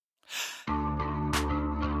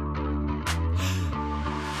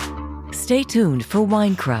Stay tuned for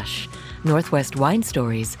Wine Crush, Northwest Wine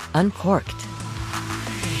Stories Uncorked.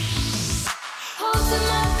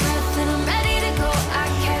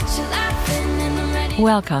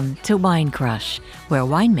 Welcome to Wine Crush, where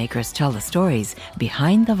winemakers tell the stories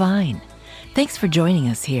behind the vine. Thanks for joining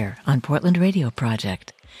us here on Portland Radio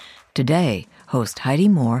Project. Today, host Heidi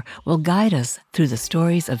Moore will guide us through the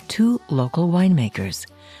stories of two local winemakers.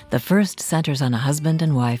 The first centers on a husband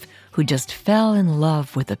and wife who just fell in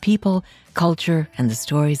love with the people, culture, and the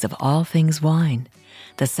stories of all things wine.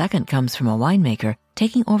 The second comes from a winemaker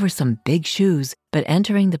taking over some big shoes, but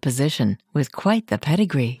entering the position with quite the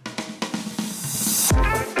pedigree.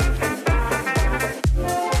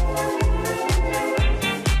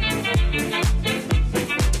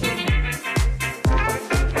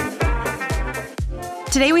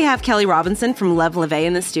 Today we have Kelly Robinson from Leve Leve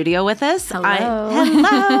in the studio with us. Hello.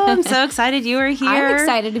 Hello. I'm so excited you are here. I'm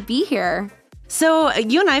excited to be here. So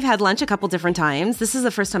you and I have had lunch a couple different times. This is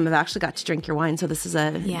the first time I've actually got to drink your wine, so this is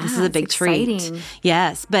a big exciting treat.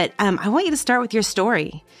 Yes, but I want you to start with your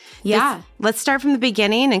story. Yeah. Let's start from the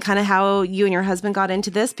beginning and kind of how you and your husband got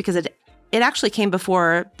into this, because it actually came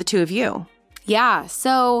before the two of you. Yeah.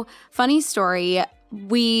 So, funny story.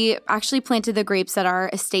 We actually planted the grapes at our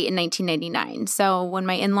estate in 1999. So when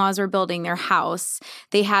my in-laws were building their house,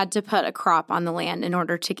 they had to put a crop on the land in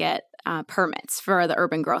order to get permits for the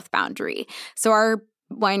urban growth boundary. So our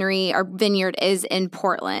vineyard is in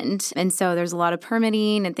Portland. And so there's a lot of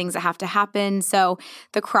permitting and things that have to happen. So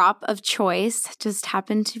the crop of choice just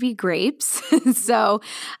happened to be grapes. So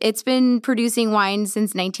it's been producing wine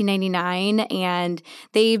since 1999, and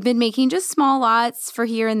they've been making just small lots for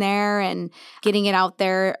here and there and getting it out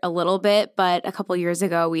there a little bit. But a couple years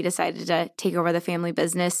ago, we decided to take over the family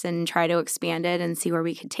business and try to expand it and see where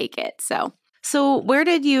we could take it. So where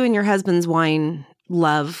did you and your husband's wine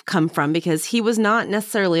love come from? Because he was not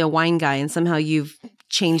necessarily a wine guy, and somehow you've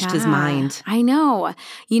changed his mind. I know.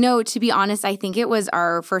 To be honest, I think it was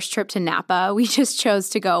our first trip to Napa. We just chose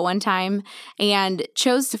to go one time and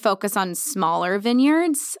chose to focus on smaller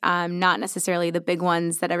vineyards, not necessarily the big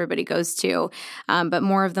ones that everybody goes to, but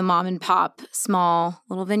more of the mom and pop, small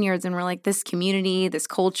little vineyards. And we're like, this community, this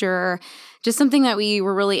culture, just something that we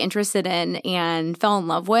were really interested in and fell in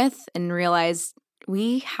love with and realized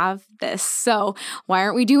we have this. So why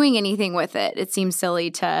aren't we doing anything with it? It seems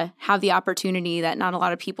silly to have the opportunity that not a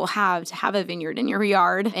lot of people have to have a vineyard in your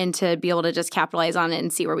yard and to be able to just capitalize on it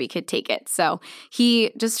and see where we could take it. So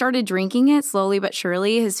he just started drinking it slowly but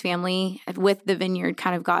surely. His family with the vineyard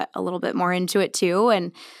kind of got a little bit more into it too.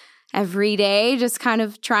 And every day just kind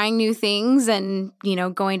of trying new things and,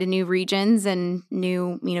 going to new regions and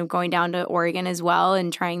going down to Oregon as well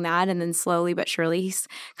and trying that. And then slowly but surely he's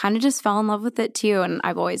kind of just fell in love with it too. And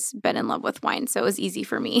I've always been in love with wine, so it was easy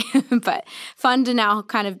for me. But fun to now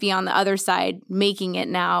kind of be on the other side, making it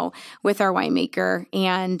now with our winemaker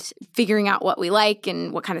and figuring out what we like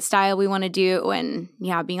and what kind of style we want to do. And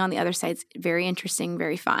being on the other side is very interesting,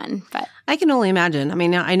 very fun. But I can only imagine. I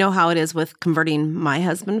mean, I know how it is with converting my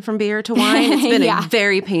husband from beer to wine. It's been a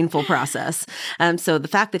very painful process. So the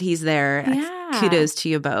fact that he's there, kudos to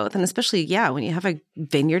you both. And especially, when you have a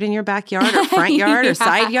vineyard in your backyard or front yard or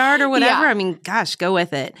side yard or whatever, I mean, gosh, go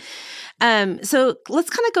with it. So let's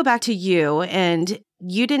kind of go back to you. And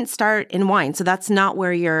you didn't start in wine, so that's not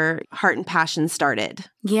where your heart and passion started.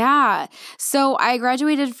 Yeah. So I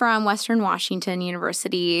graduated from Western Washington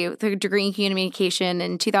University with a degree in communication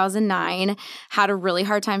in 2009, had a really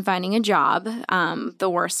hard time finding a job, the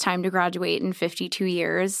worst time to graduate in 52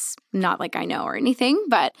 years. Not like I know or anything,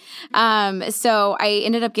 but so I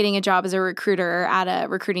ended up getting a job as a recruiter at a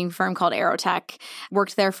recruiting firm called Aerotech,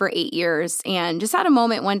 worked there for 8 years, and just had a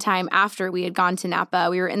moment one time after we had gone to Napa,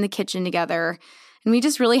 we were in the kitchen together, and we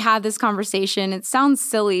just really had this conversation. It sounds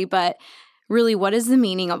silly, but really, what is the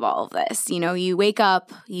meaning of all of this? You wake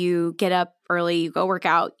up, you get up early, you go work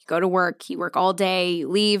out, you go to work, you work all day, you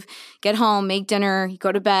leave, get home, make dinner, you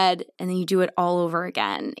go to bed, and then you do it all over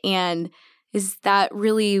again. And is that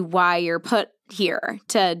really why you're put here,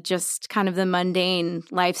 to just kind of the mundane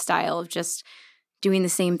lifestyle of just doing the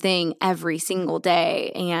same thing every single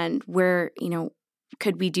day? And where,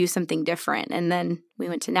 could we do something different? And then we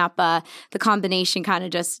went to Napa. The combination kind of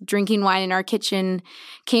just drinking wine in our kitchen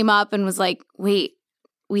came up and was like, wait,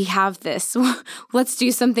 we have this. Let's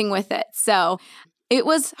do something with it. So It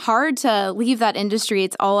was hard to leave that industry.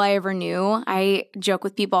 It's all I ever knew. I joke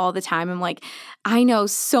with people all the time. I'm like, I know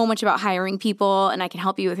so much about hiring people and I can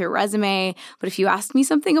help you with your resume. But if you ask me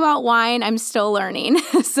something about wine, I'm still learning.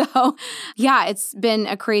 So yeah, it's been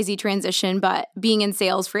a crazy transition, but being in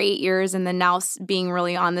sales for 8 years and then now being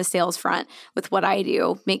really on the sales front with what I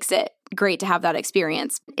do makes it great to have that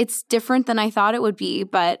experience. It's different than I thought it would be,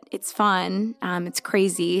 but it's fun. It's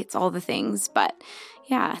crazy. It's all the things, but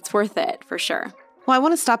yeah, it's worth it for sure. Well, I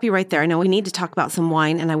want to stop you right there. I know we need to talk about some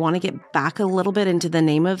wine, and I want to get back a little bit into the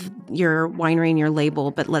name of your winery and your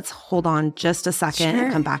label, but let's hold on just a second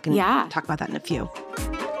and come back and talk about that in a few.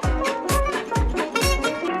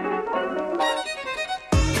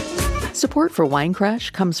 Support for Wine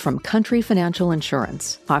Crush comes from Country Financial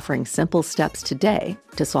Insurance, offering simple steps today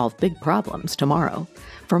to solve big problems tomorrow.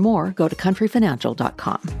 For more, go to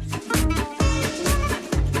countryfinancial.com.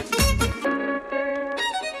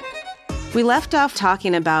 We left off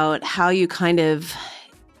talking about how you kind of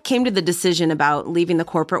came to the decision about leaving the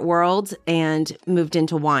corporate world and moved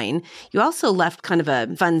into wine. You also left kind of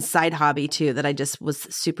a fun side hobby too that I just was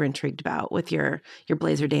super intrigued about with your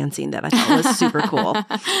blazer dancing that I thought was super cool.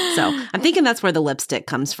 So I'm thinking that's where the lipstick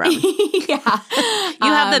comes from. Yeah. You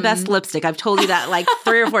have the best lipstick. I've told you that like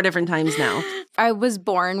 3 or 4 different times now. I was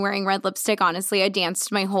born wearing red lipstick. Honestly, I danced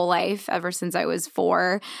my whole life ever since I was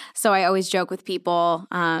 4. So I always joke with people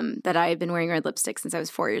that I've been wearing red lipstick since I was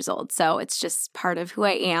 4 years old. So it's just part of who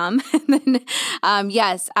I am. And then,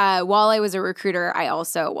 while I was a recruiter, I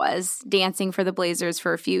also was dancing for the Blazers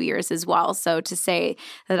for a few years as well. So to say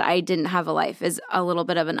that I didn't have a life is a little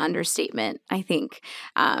bit of an understatement, I think.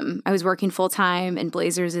 I was working full-time, and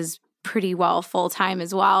Blazers is pretty well full-time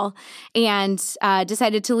as well, and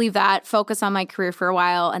decided to leave that, focus on my career for a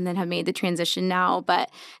while, and then have made the transition now. But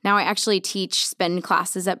now I actually teach spin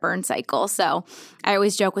classes at Burn Cycle. So I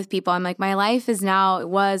always joke with people, I'm like, my life is now, it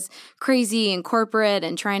was crazy and corporate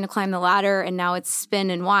and trying to climb the ladder, and now it's spin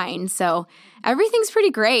and wine. So everything's pretty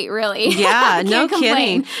great, really. Yeah, no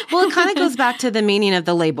kidding. Well, it kind of goes back to the meaning of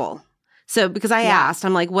the label. So because I asked,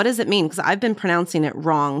 I'm like, what does it mean? Because I've been pronouncing it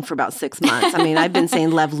wrong for about 6 months. I mean, I've been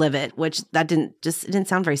saying Lev Live It, which it didn't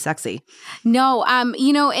sound very sexy. No,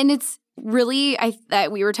 and it's really,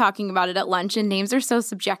 we were talking about it at lunch, and names are so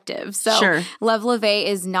subjective. So sure. Lev Live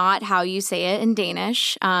is not how you say it in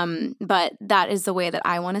Danish, but that is the way that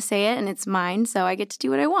I want to say it, and it's mine, so I get to do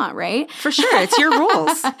what I want, right? For sure. It's your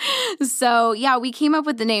rules. So yeah, we came up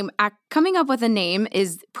with the name. Coming up with a name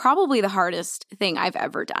is probably the hardest thing I've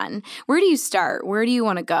ever done. Where do you start? Where do you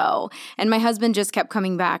want to go? And my husband just kept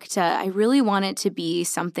coming back to, I really want it to be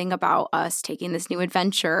something about us taking this new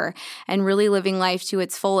adventure and really living life to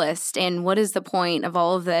its fullest. And what is the point of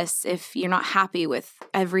all of this if you're not happy with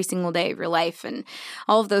every single day of your life and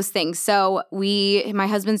all of those things? So my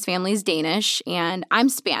husband's family is Danish and I'm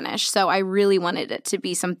Spanish. So I really wanted it to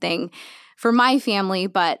be something for my family,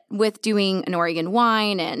 but with doing an Oregon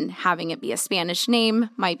wine and having it be a Spanish name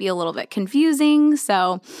might be a little bit confusing.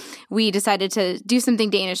 So we decided to do something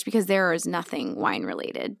Danish because there is nothing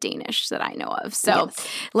wine-related Danish that I know of. So yes.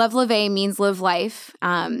 Lev Live means live life.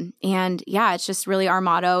 And yeah, it's just really our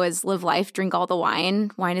motto is live life, drink all the wine.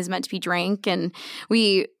 Wine is meant to be drank. And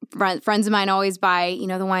friends of mine always buy,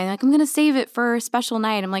 the wine, like, I'm going to save it for a special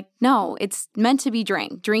night. I'm like, no, it's meant to be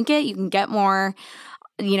drank. Drink it. You can get more.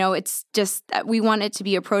 It's just, we want it to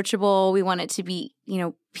be approachable. We want it to be,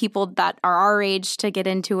 people that are our age to get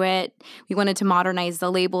into it. We wanted to modernize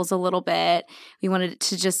the labels a little bit. We wanted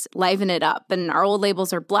to just liven it up. And our old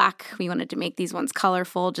labels are black. We wanted to make these ones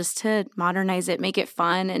colorful just to modernize it, make it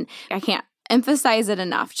fun. And I can't emphasize it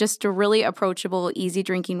enough. Just a really approachable, easy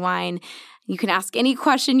drinking wine. You can ask any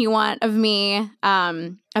question you want of me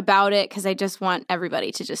about it because I just want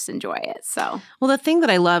everybody to just enjoy it. So, well, the thing that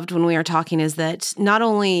I loved when we were talking is that not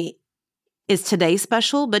only is today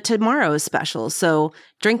special, but tomorrow is special. So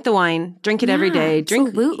drink the wine, drink it every day.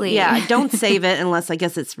 Absolutely. Yeah, don't save it unless I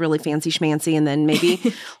guess it's really fancy schmancy and then maybe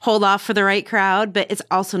hold off for the right crowd. But it's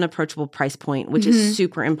also an approachable price point, which is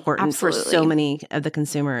super important for so many of the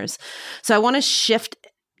consumers. So I want to shift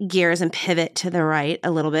gears and pivot to the right a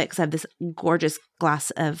little bit because I have this gorgeous glass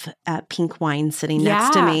of pink wine sitting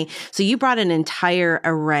next to me. So you brought an entire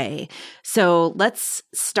array. So let's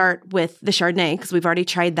start with the Chardonnay because we've already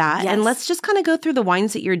tried that. Yes. And let's just kind of go through the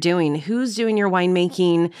wines that you're doing. Who's doing your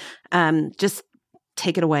winemaking? Just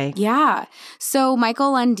take it away. Yeah. So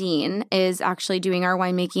Michael Lundeen is actually doing our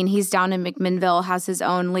winemaking. He's down in McMinnville, has his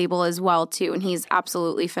own label as well, too, and he's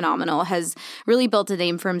absolutely phenomenal, has really built a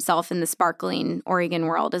name for himself in the sparkling Oregon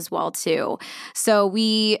world as well, too. So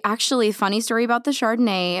we actually, funny story about the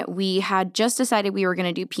Chardonnay, we had just decided we were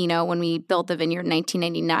going to do Pinot when we built the vineyard in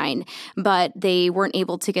 1999, but they weren't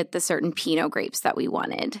able to get the certain Pinot grapes that we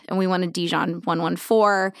wanted, and we wanted Dijon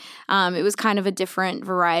 114. It was kind of a different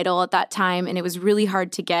varietal at that time, and it was really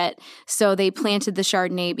hard to get. So they planted the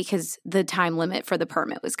Chardonnay because the time limit for the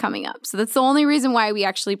permit was coming up. So that's the only reason why we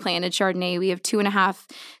actually planted Chardonnay. We have 2.5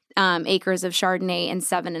 acres of Chardonnay and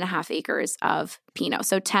 7.5 acres of Pinot,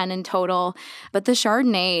 so 10 in total. But the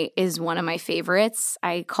Chardonnay is one of my favorites.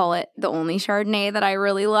 I call it the only Chardonnay that I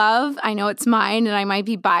really love. I know it's mine and I might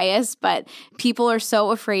be biased, but people are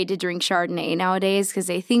so afraid to drink Chardonnay nowadays because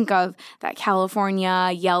they think of that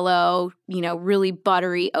California yellow, really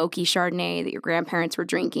buttery, oaky Chardonnay that your grandparents were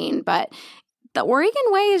drinking. But the Oregon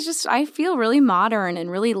way is just, I feel, really modern and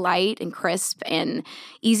really light and crisp and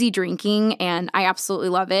easy drinking, and I absolutely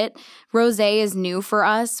love it. Rosé is new for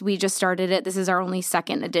us. We just started it. This is our only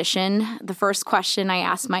second edition. The first question I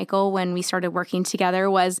asked Michael when we started working together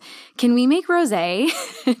was, can we make rosé?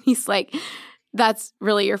 He's like, that's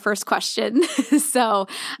really your first question. So,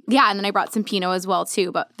 yeah, and then I brought some Pinot as well,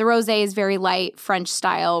 too. But the rosé is very light, French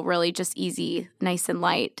style, really just easy, nice and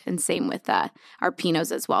light. And same with our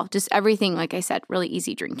Pinots as well. Just everything, like I said, really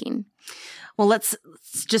easy drinking. Well, let's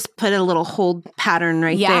just put a little hold pattern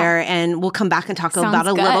right there, and we'll come back and talk about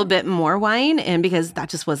a little bit more wine, and because that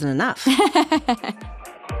just wasn't enough.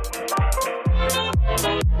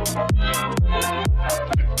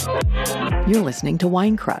 You're listening to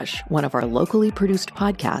Wine Crush, one of our locally produced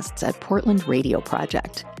podcasts at Portland Radio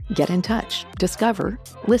Project. Get in touch, discover,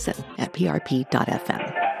 listen at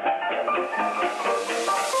prp.fm.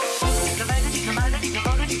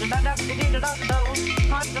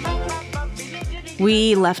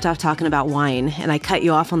 We left off talking about wine, and I cut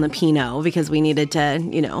you off on the Pinot because we needed to,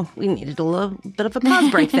 we needed a little bit of a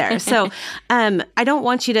pause break there. So I don't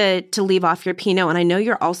want you to leave off your Pinot, and I know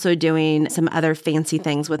you're also doing some other fancy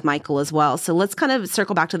things with Michael as well. So let's kind of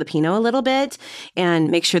circle back to the Pinot a little bit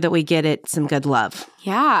and make sure that we get it some good love.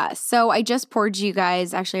 Yeah. So I just poured you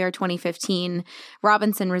guys actually our 2015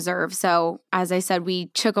 Robinson Reserve. So as I said, we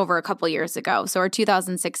took over a couple years ago. So our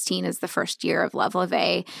 2016 is the first year of Love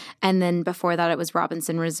Lave. And then before that, it was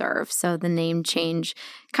Robinson Reserve. So the name change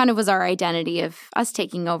kind of was our identity of us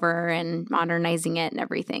taking over and modernizing it and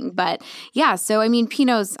everything. But yeah, so I mean,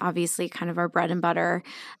 Pinot's obviously kind of our bread and butter.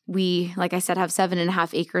 We, like I said, have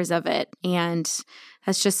 7.5 acres of it. And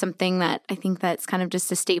that's just something that I think that's kind of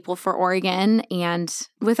just a staple for Oregon. And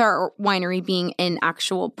with our winery being in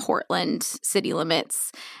actual Portland city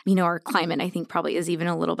limits, our climate, I think, probably is even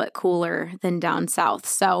a little bit cooler than down south.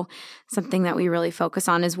 So something that we really focus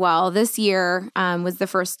on as well. This year was the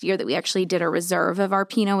first year that we actually did a reserve of our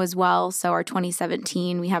Pinot as well. So our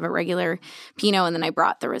 2017, we have a regular Pinot, and then I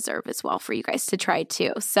brought the reserve as well for you guys to try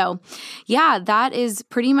too. So yeah, that is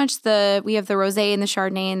pretty much we have the rosé and the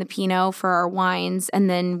Chardonnay and the Pinot for our wines. And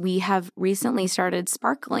then we have recently started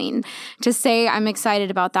sparkling. To say I'm excited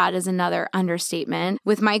about that is another understatement.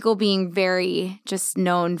 With Michael being very just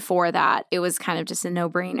known for that, it was kind of just a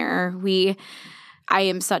no-brainer. I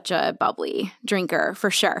am such a bubbly drinker for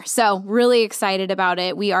sure. So really excited about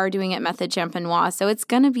it. We are doing it Method Champenois, so it's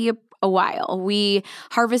going to be a while. We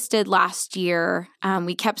harvested last year.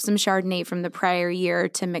 We kept some Chardonnay from the prior year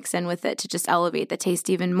to mix in with it to just elevate the taste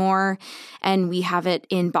even more. And we have it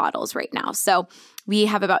in bottles right now. So we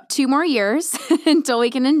have about 2 more years until we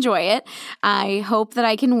can enjoy it. I hope that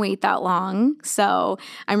I can wait that long. So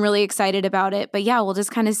I'm really excited about it. But yeah, we'll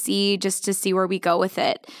just kind of see where we go with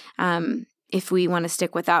it. If we want to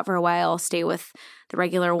stick with that for a while, stay with the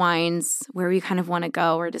regular wines, where we kind of want to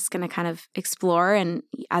go. We're just going to kind of explore, and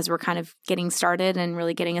as we're kind of getting started and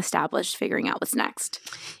really getting established, figuring out what's next.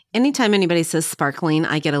 Anytime anybody says sparkling,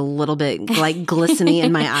 I get a little bit like glistening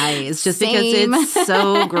in my eyes just because it's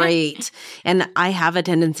so great. And I have a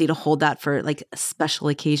tendency to hold that for like special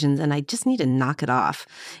occasions, and I just need to knock it off.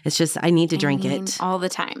 It's just, I need to drink it. All the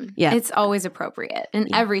time. Yeah. It's always appropriate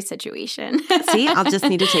in every situation. See, I'll just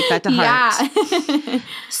need to take that to heart. Yeah.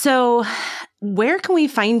 So where can we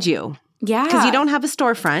find you? Yeah. Because you don't have a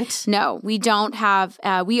storefront. No, we don't have,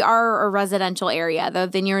 we are a residential area. The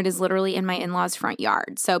vineyard is literally in my in-laws' front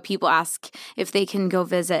yard. So people ask if they can go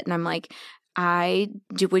visit, and I'm like,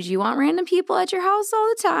 would you want random people at your house all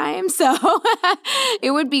the time? So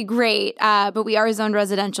it would be great. But we are zoned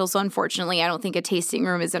residential. So unfortunately, I don't think a tasting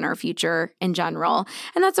room is in our future in general.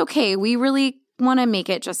 And that's okay. We really want to make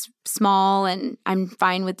it just small, and I'm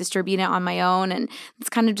fine with distributing it on my own. And it's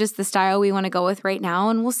kind of just the style we want to go with right now.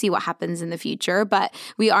 And we'll see what happens in the future. But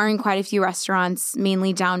we are in quite a few restaurants,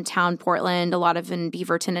 mainly downtown Portland, a lot of in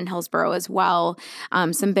Beaverton and Hillsborough as well.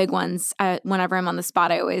 Some big ones. Whenever I'm on the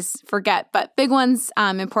spot, I always forget. But big ones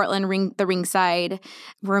in Portland, the Ringside.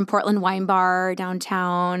 We're in Portland Wine Bar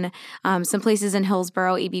downtown. Some places in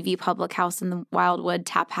Hillsborough, ABV Public House and the Wildwood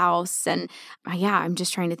Tap House. And I'm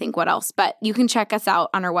just trying to think what else. But you can check us out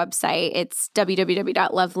on our website. It's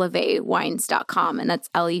www.levlivet.wines.com, and that's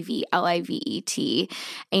LEVLIVET.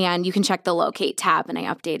 And you can check the locate tab, and I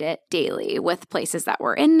update it daily with places that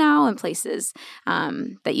we're in now and places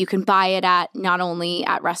that you can buy it at, not only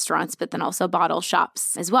at restaurants, but then also bottle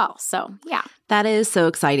shops as well. So, yeah. That is so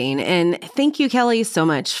exciting. And thank you, Kelly, so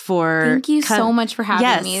much for... Thank you so much for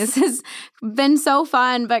having me. This has been so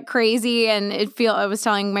fun, but crazy. And I was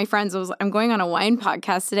telling my friends, I'm going on a wine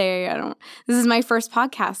podcast today. This is my first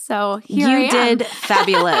podcast. So here I am. You did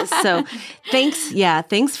fabulous. So thanks. Yeah.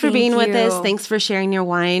 Thanks for being with us. Thanks for sharing your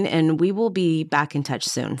wine. And we will be back in touch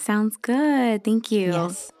soon. Sounds good. Thank you.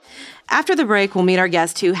 Yes. After the break, we'll meet our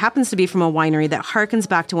guest, who happens to be from a winery that harkens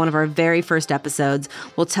back to one of our very first episodes.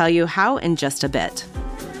 We'll tell you how in just a bit.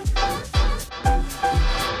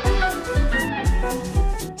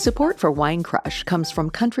 Support for Wine Crush comes from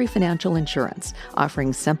Country Financial Insurance,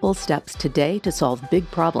 offering simple steps today to solve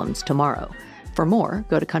big problems tomorrow. For more,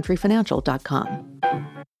 go to countryfinancial.com.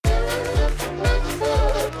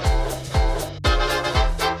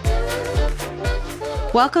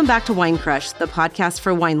 Welcome back to Wine Crush, the podcast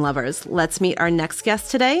for wine lovers. Let's meet our next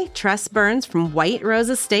guest today, Tress Burns from White Rose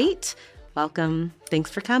Estate. Welcome. Thanks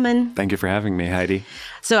for coming. Thank you for having me, Heidi.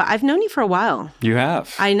 So I've known you for a while. You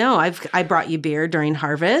have. I know. I brought you beer during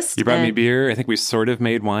harvest. You brought me beer. I think we sort of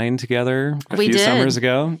made wine together a few summers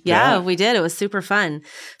ago. Yeah, we did. It was super fun.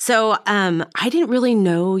 So I didn't really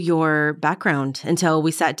know your background until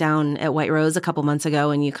we sat down at White Rose a couple months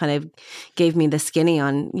ago, and you kind of gave me the skinny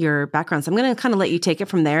on your background. So I'm going to kind of let you take it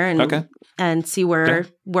from there and see where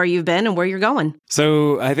you've been and where you're going.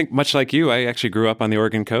 So I think much like you, I actually grew up on the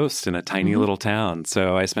Oregon coast in a tiny little town.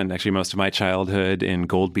 So I spent actually most of my childhood in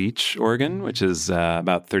Gold Beach, Oregon, which is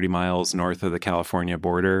about 30 miles north of the California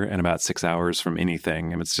border and about 6 hours from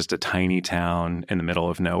anything. And it's just a tiny town in the middle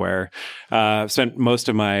of nowhere. Spent most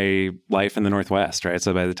of my life in the Northwest, right?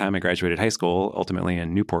 So by the time I graduated high school, ultimately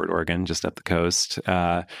in Newport, Oregon, just up the coast,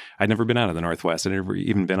 I'd never been out of the Northwest. I'd never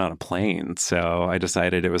even been on a plane. So I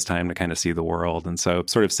decided it was time to kind of see the world. And so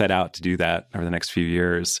sort of set out to do that over the next few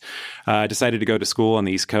years. Decided to go to school on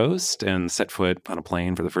the East Coast and set foot on a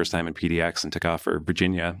plane for the first time in PDX and took off for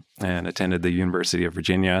Virginia and attended the University of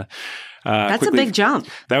Virginia. That's a big jump.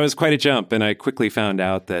 That was quite a jump. And I quickly found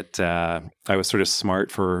out that I was sort of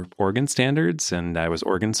smart for Oregon standards, and I was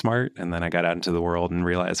Oregon smart. And then I got out into the world and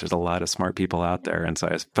realized there's a lot of smart people out there. And so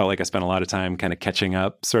I felt like I spent a lot of time kind of catching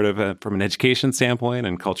up sort of from an education standpoint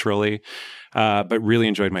and culturally, but really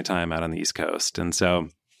enjoyed my time out on the East Coast. And so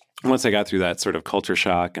once I got through that sort of culture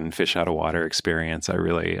shock and fish out of water experience, I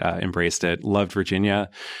really embraced it. Loved Virginia.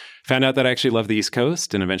 Found out that I actually loved the East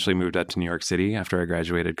Coast and eventually moved up to New York City after I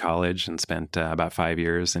graduated college and spent about 5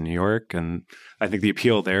 years in New York. And I think the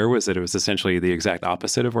appeal there was that it was essentially the exact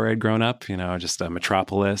opposite of where I'd grown up, just a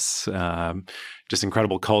metropolis, just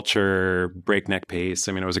incredible culture, breakneck pace.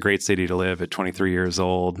 I mean, it was a great city to live at 23 years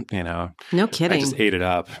old, No kidding. I just ate it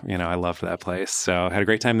up. I loved that place. So I had a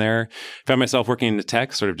great time there. Found myself working in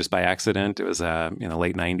tech sort of just by accident. It was,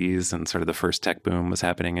 late 90s and sort of the first tech boom was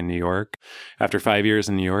happening in New York. After 5 years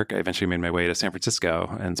in New York, I eventually made my way to San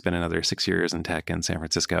Francisco and spent another 6 years in tech in San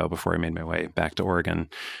Francisco before I made my way back to Oregon.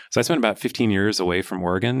 So I spent about 15 years away from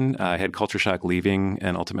Oregon. I had culture shock leaving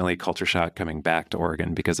and ultimately culture shock coming back to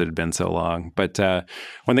Oregon because it had been so long. But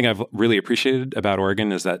one thing I've really appreciated about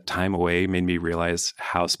Oregon is that time away made me realize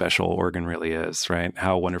how special Oregon really is, right?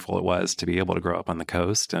 How wonderful it was to be able to grow up on the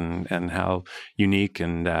coast and how unique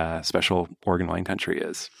and special Oregon wine country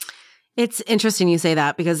is. It's interesting you say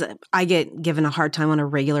that because I get given a hard time on a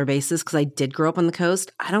regular basis because I did grow up on the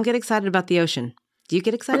coast. I don't get excited about the ocean. Do you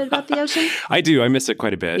get excited about the ocean? I do. I miss it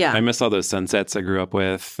quite a bit. Yeah. I miss all those sunsets I grew up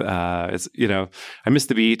with. I miss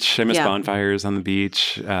the beach. I miss bonfires on the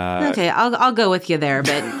beach. Okay, I'll go with you there.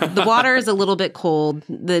 But the water is a little bit cold.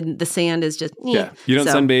 The sand is just You don't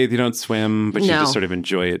sunbathe. You don't swim, but you just sort of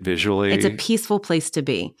enjoy it visually. It's a peaceful place to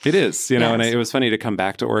be. It is. And it was funny to come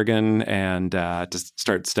back to Oregon and to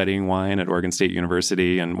start studying wine at Oregon State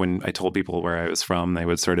University. And when I told people where I was from, they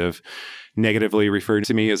would sort of negatively referred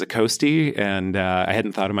to me as a coastie. And I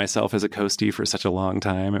hadn't thought of myself as a coastie for such a long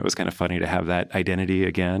time. It was kind of funny to have that identity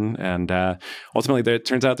again. And ultimately, it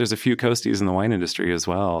turns out there's a few coasties in the wine industry as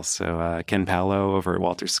well. So Ken Paolo over at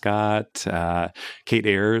Walter Scott, Kate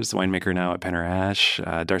Ayers, the winemaker now at Penner Ash,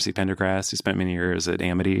 Darcy Pendergrass, who spent many years at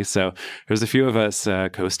Amity. So there's a few of us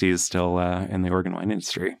coasties still in the Oregon wine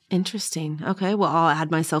industry. Interesting. Okay. Well, I'll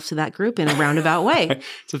add myself to that group in a roundabout way.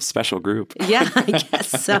 It's a special group. Yeah, I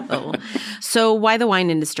guess so. So why the wine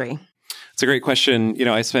industry? It's a great question. You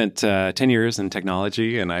know, I spent 10 years in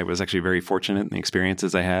technology, and I was actually very fortunate in the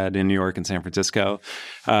experiences I had in New York and San Francisco.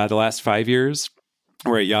 The last 5 years,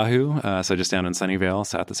 we're at Yahoo, so just down in Sunnyvale,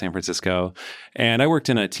 south of San Francisco. And I worked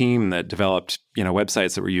in a team that developed,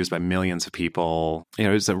 websites that were used by millions of people. It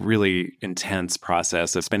was a really intense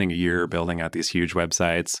process of spending a year building out these huge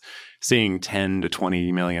websites, seeing 10 to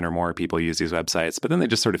 20 million or more people use these websites, but then they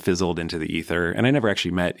just sort of fizzled into the ether. And I never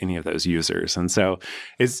actually met any of those users. And so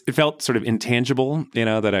it felt sort of intangible,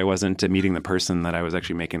 that I wasn't meeting the person that I was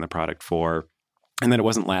actually making the product for. And that it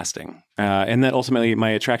wasn't lasting. And that ultimately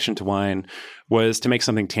my attraction to wine was to make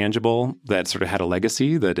something tangible that sort of had a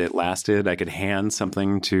legacy, that it lasted. I could hand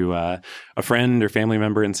something to a friend or family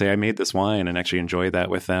member and say, I made this wine, and actually enjoy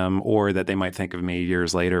that with them, or that they might think of me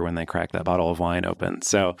years later when they crack that bottle of wine open.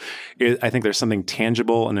 So I think there's something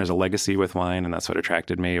tangible and there's a legacy with wine, and that's what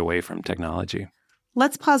attracted me away from technology.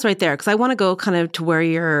 Let's pause right there because I want to go kind of to where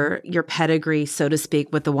your pedigree, so to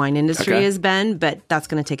speak, with the wine industry has been, but that's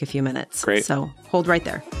going to take a few minutes. Great. So hold right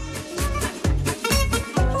there.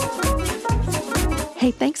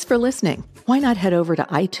 Hey, thanks for listening. Why not head over to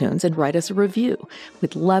iTunes and write us a review?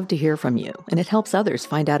 We'd love to hear from you, and it helps others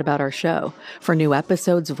find out about our show. For new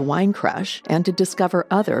episodes of Wine Crush and to discover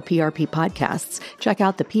other PRP podcasts, check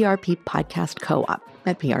out the PRP Podcast Co-op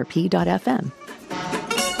at prp.fm.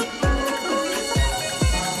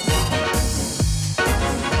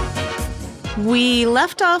 We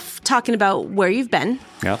left off talking about where you've been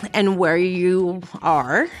and where you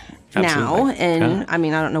are now. And I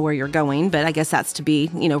mean, I don't know where you're going, but I guess that's to be,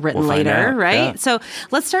 written later, right? Yeah. So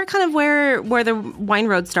let's start kind of where the wine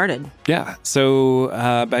road started. Yeah. So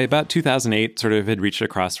by about 2008, sort of had reached a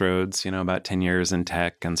crossroads, about 10 years in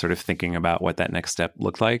tech and sort of thinking about what that next step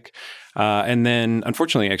looked like. And then,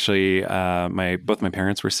 unfortunately, actually, both my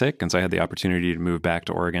parents were sick, and so I had the opportunity to move back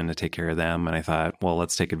to Oregon to take care of them. And I thought, well,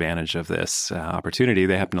 let's take advantage of this opportunity.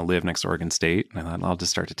 They happen to live next to Oregon State, and I thought I'll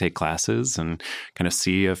just start to take classes and kind of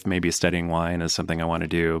see if maybe studying wine is something I want to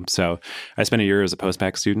do. So I spent a year as a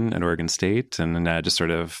postbac student at Oregon State, and just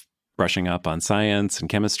sort of brushing up on science and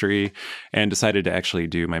chemistry, and decided to actually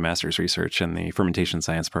do my master's research in the fermentation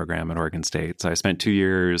science program at Oregon State. So I spent 2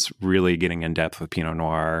 years really getting in depth with Pinot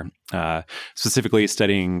Noir, specifically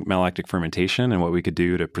studying malolactic fermentation and what we could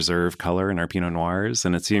do to preserve color in our Pinot Noirs.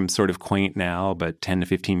 And it seems sort of quaint now, but 10 to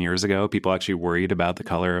 15 years ago, people actually worried about the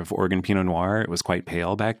color of Oregon Pinot Noir. It was quite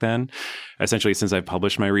pale back then. Essentially, since I've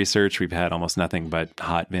published my research, we've had almost nothing but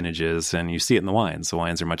hot vintages, and you see it in the wines. The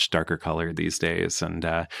wines are much darker colored these days. And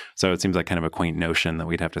so it seems like kind of a quaint notion that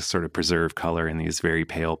we'd have to sort of preserve color in these very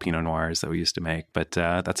pale Pinot Noirs that we used to make. But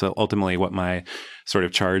that's ultimately what my sort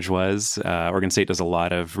of charge was. Oregon State does a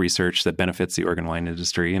lot of research that benefits the Oregon wine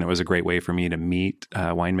industry, and it was a great way for me to meet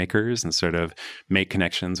winemakers and sort of make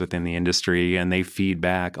connections within the industry. And they feed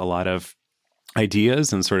back a lot of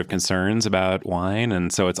ideas and sort of concerns about wine.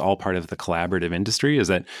 And so it's all part of the collaborative industry, is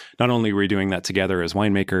that not only are we doing that together as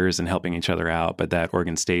winemakers and helping each other out, but that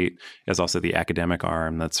Oregon State is also the academic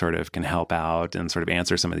arm that sort of can help out and sort of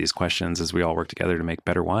answer some of these questions as we all work together to make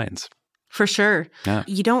better wines. For sure. Yeah.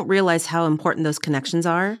 You don't realize how important those connections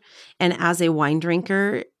are. And as a wine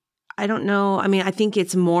drinker, I don't know. I mean, I think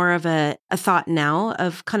it's more of a thought now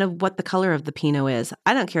of kind of what the color of the Pinot is.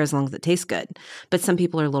 I don't care as long as it tastes good, but some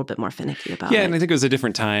people are a little bit more finicky about it. Yeah, and I think it was a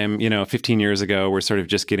different time. 15 years ago, we're sort of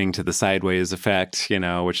just getting to the sideways effect,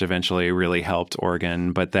 which eventually really helped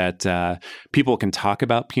Oregon. But that people can talk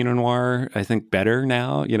about Pinot Noir, I think, better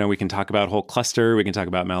now. We can talk about whole cluster, we can talk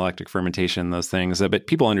about malolactic fermentation, those things. But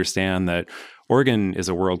people understand that Oregon is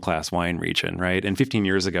a world-class wine region, right? And 15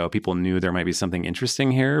 years ago, people knew there might be something interesting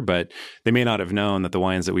here, but they may not have known that the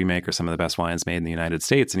wines that we make are some of the best wines made in the United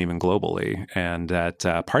States and even globally. And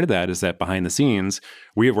that part of that is that behind the scenes,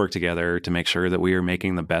 we have worked together to make sure that we are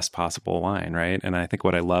making the best possible wine, right? And I think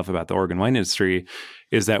what I love about the Oregon wine industry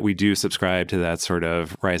is that we do subscribe to that sort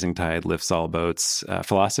of rising tide lifts all boats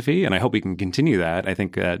philosophy. And I hope we can continue that. I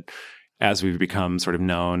think that as we've become sort of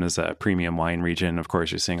known as a premium wine region, of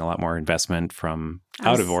course, you're seeing a lot more investment from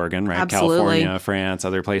out of Oregon, right? Absolutely. California, France,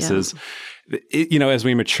 other places. Yeah. As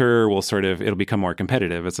we mature, it'll become more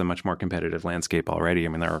competitive. It's a much more competitive landscape already. I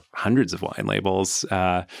mean, there are hundreds of wine labels,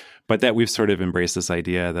 but that we've sort of embraced this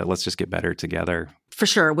idea that let's just get better together. For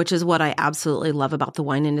sure, which is what I absolutely love about the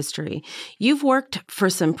wine industry. You've worked for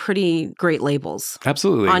some pretty great labels.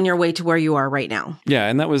 Absolutely. On your way to where you are right now. Yeah,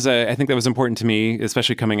 and that was, I think that was important to me,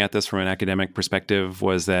 especially coming at this from an academic perspective,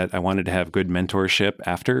 was that I wanted to have good mentorship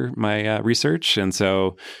after my research. And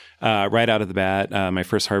so right out of the bat, my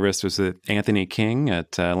first harvest was with Anthony King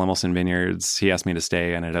at Lemelson Vineyards. He asked me to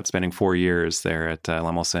stay. I ended up spending 4 years there at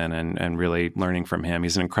Lemelson and really learning from him.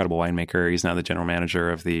 He's an incredible winemaker. He's now the general manager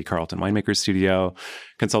of the Carlton Winemakers Studio,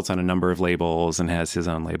 consults on a number of labels and has his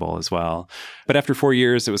own label as well. But after 4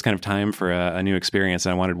 years, it was kind of time for a new experience.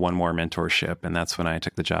 And I wanted one more mentorship. And that's when I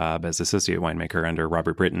took the job as associate winemaker under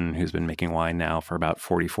Robert Britton, who's been making wine now for about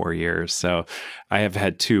 44 years. So I have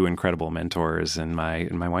had 2 incredible mentors in my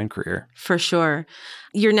wine career. For sure.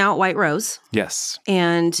 You're now at White Rose. Yes.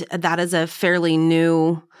 And that is a fairly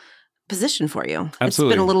new position for you. Absolutely.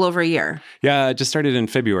 It's been a little over a year. Yeah, it just started in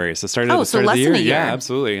February. So started at the start of the year. Than a year. Yeah,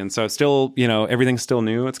 absolutely. And so still, everything's still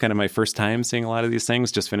new. It's kind of my first time seeing a lot of these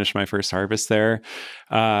things. Just finished my first harvest there.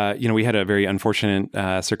 We had a very unfortunate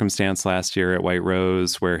circumstance last year at White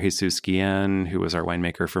Rose where Jesus Guillen, who was our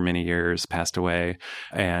winemaker for many years, passed away.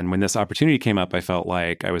 And when this opportunity came up, I felt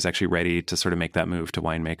like I was actually ready to sort of make that move to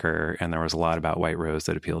winemaker. And there was a lot about White Rose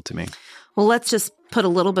that appealed to me. Well, let's just put a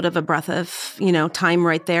little bit of a breath of, time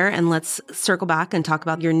right there, and let's circle back and talk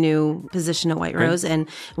about your new position at White Rose and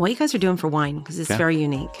what you guys are doing for wine, because it's very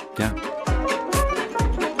unique. Yeah.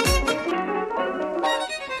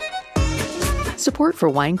 Support for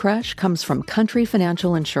Wine Crush comes from Country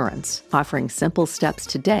Financial Insurance, offering simple steps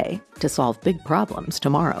today to solve big problems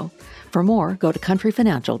tomorrow. For more, go to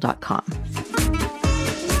countryfinancial.com.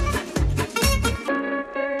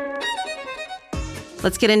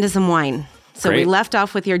 Let's get into some wine. So Great. We left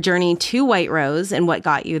off with your journey to White Rose and what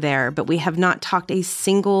got you there, but we have not talked a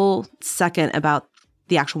single second about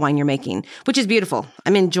the actual wine you're making, which is beautiful.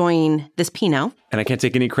 I'm enjoying this Pinot. And I can't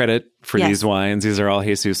take any credit for these wines. These are all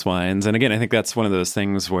Jesus wines. And again, I think that's one of those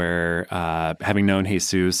things where having known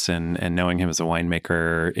Jesus and knowing him as a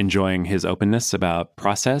winemaker, enjoying his openness about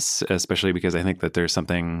process, especially because I think that there's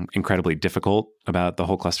something incredibly difficult about the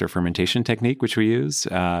whole cluster fermentation technique, which we use,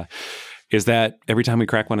 is that every time we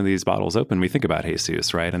crack one of these bottles open, we think about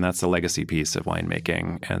Jesus, right? And that's the legacy piece of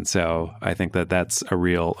winemaking. And so I think that that's a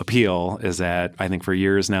real appeal, is that I think for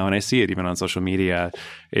years now, and I see it even on social media,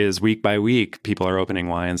 is week by week, people are opening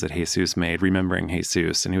wines that Jesus made, remembering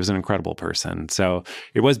Jesus. And he was an incredible person. So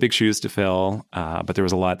it was big shoes to fill, but there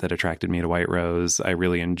was a lot that attracted me to White Rose. I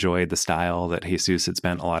really enjoyed the style that Jesus had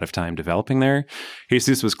spent a lot of time developing there.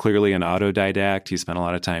 Jesus was clearly an autodidact. He spent a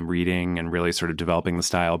lot of time reading and really sort of developing the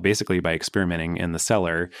style, basically by experimenting in the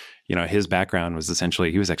cellar. His background was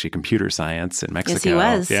essentially, he was actually computer science in Mexico. Yes, he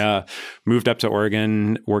was. Yeah. Moved up to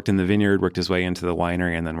Oregon, worked in the vineyard, worked his way into the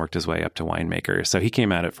winery, and then worked his way up to winemaker. So he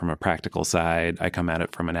came at it from a practical side. I come at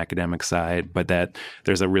it from an academic side, but that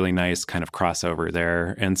there's a really nice kind of crossover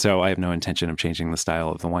there. And so I have no intention of changing the style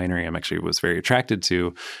of the winery. I'm actually was very attracted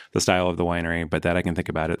to the style of the winery, but that I can think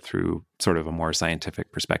about it through sort of a more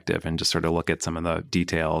scientific perspective and just sort of look at some of the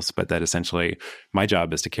details. But that essentially my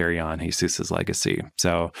job is to carry on Jesus's legacy.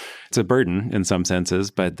 So it's a burden in some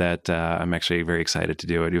senses, but that I'm actually very excited to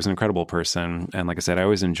do it. He was an incredible person. And like I said, I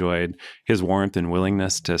always enjoyed his warmth and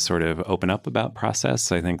willingness to sort of open up about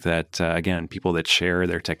process. I think that, again, people that share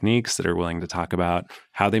their techniques, that are willing to talk about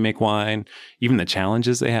how they make wine, even the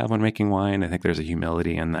challenges they have when making wine, I think there's a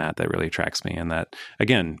humility in that really attracts me. And that,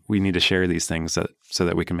 again, we need to share these things so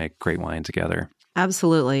that we can make great wine together.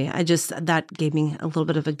 Absolutely. That gave me a little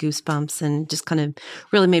bit of a goosebumps and just kind of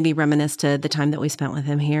really made me reminisce to the time that we spent with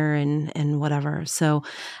him here and whatever. So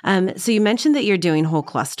you mentioned that you're doing whole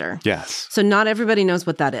cluster. Yes. So not everybody knows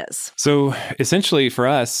what that is. So essentially for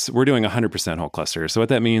us, we're doing 100% whole cluster. So what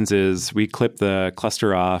that means is we clip the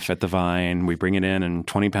cluster off at the vine, we bring it in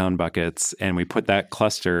 20-pound buckets, and we put that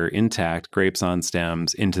cluster intact, grapes on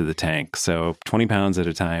stems, into the tank. So 20 pounds at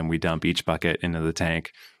a time, we dump each bucket into the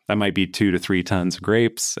tank. That might be 2 to 3 tons of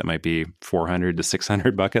grapes. That might be 400 to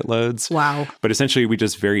 600 bucket loads. Wow. But essentially, we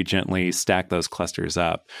just very gently stack those clusters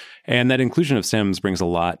up. And that inclusion of stems brings a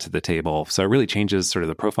lot to the table. So it really changes sort of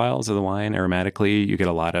the profiles of the wine aromatically. You get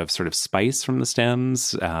a lot of sort of spice from the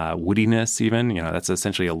stems, woodiness even. That's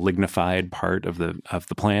essentially a lignified part of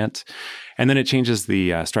the plant. And then it changes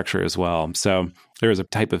the structure as well. So there is a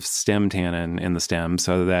type of stem tannin in the stem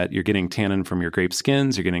so that you're getting tannin from your grape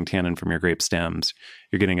skins, you're getting tannin from your grape stems,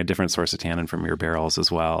 you're getting a different source of tannin from your barrels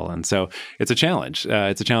as well. And so it's a challenge.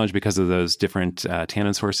 It's a challenge because of those different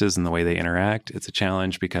tannin sources and the way they interact. It's a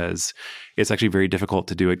challenge because it's actually very difficult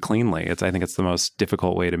to do it cleanly. I think it's the most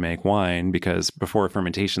difficult way to make wine because before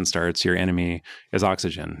fermentation starts, your enemy is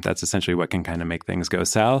oxygen. That's essentially what can kind of make things go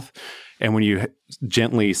south. And when you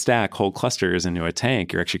gently stack whole clusters into a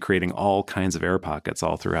tank, you're actually creating all kinds of air pockets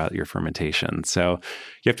all throughout your fermentation. So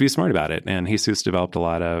you have to be smart about it. And Jesus developed a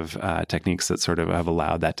lot of techniques that sort of have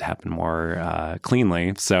allowed that to happen more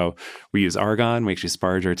cleanly. So we use argon. We actually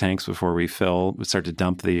sparge our tanks before we fill. We start to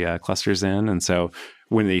dump the clusters in. And so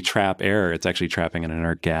when they trap air, it's actually trapping an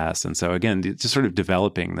inert gas. And so again, just sort of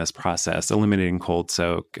developing this process, eliminating cold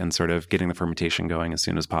soak and sort of getting the fermentation going as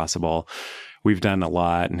soon as possible. We've done a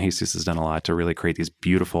lot, and Jesus has done a lot to really create these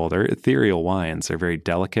beautiful, they're ethereal wines. They're very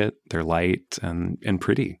delicate, they're light and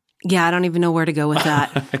pretty. Yeah, I don't even know where to go with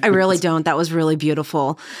that. I really don't. That was really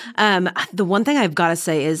beautiful. The one thing I've got to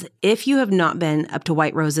say is if you have not been up to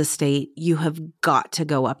White Rose Estate, you have got to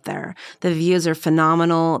go up there. The views are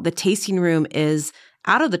phenomenal. The tasting room is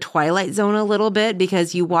out of the twilight zone a little bit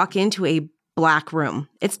because you walk into a black room.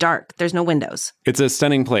 It's dark. There's no windows. It's a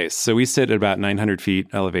stunning place. So we sit at about 900 feet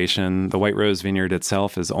elevation. The White Rose Vineyard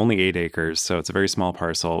itself is only 8 acres, so it's a very small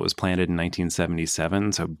parcel. It was planted in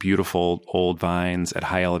 1977, so beautiful old vines at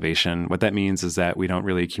high elevation. What that means is that we don't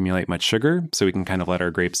really accumulate much sugar, so we can kind of let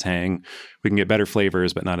our grapes hang. We can get better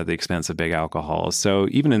flavors, but not at the expense of big alcohols. So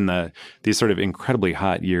even in these sort of incredibly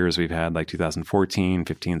hot years we've had, like 2014,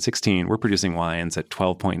 15, 16, we're producing wines at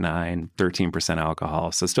 12.9, 13%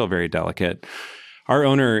 alcohol, so still very delicate. Our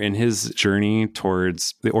owner, in his journey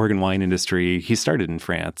towards the Oregon wine industry, he started in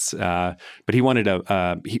France, but he wanted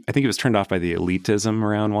I think he was turned off by the elitism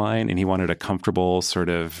around wine, and he wanted a comfortable, sort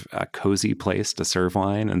of cozy place to serve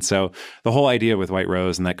wine. And so the whole idea with White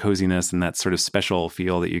Rose and that coziness and that sort of special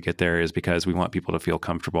feel that you get there is because we want people to feel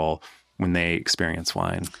comfortable when they experience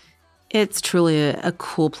wine. It's truly a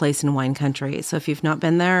cool place in wine country. So if you've not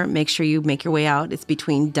been there, make sure you make your way out. It's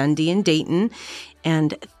between Dundee and Dayton.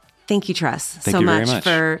 And thank you, Tress, so much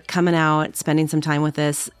for coming out, spending some time with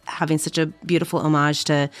us, having such a beautiful homage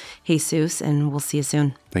to Jesus, and we'll see you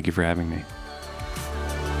soon. Thank you for having me.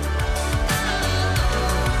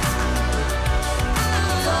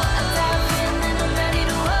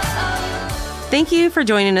 Thank you for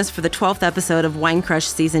joining us for the 12th episode of Wine Crush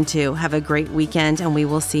Season 2. Have a great weekend, and we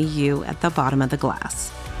will see you at the bottom of the glass.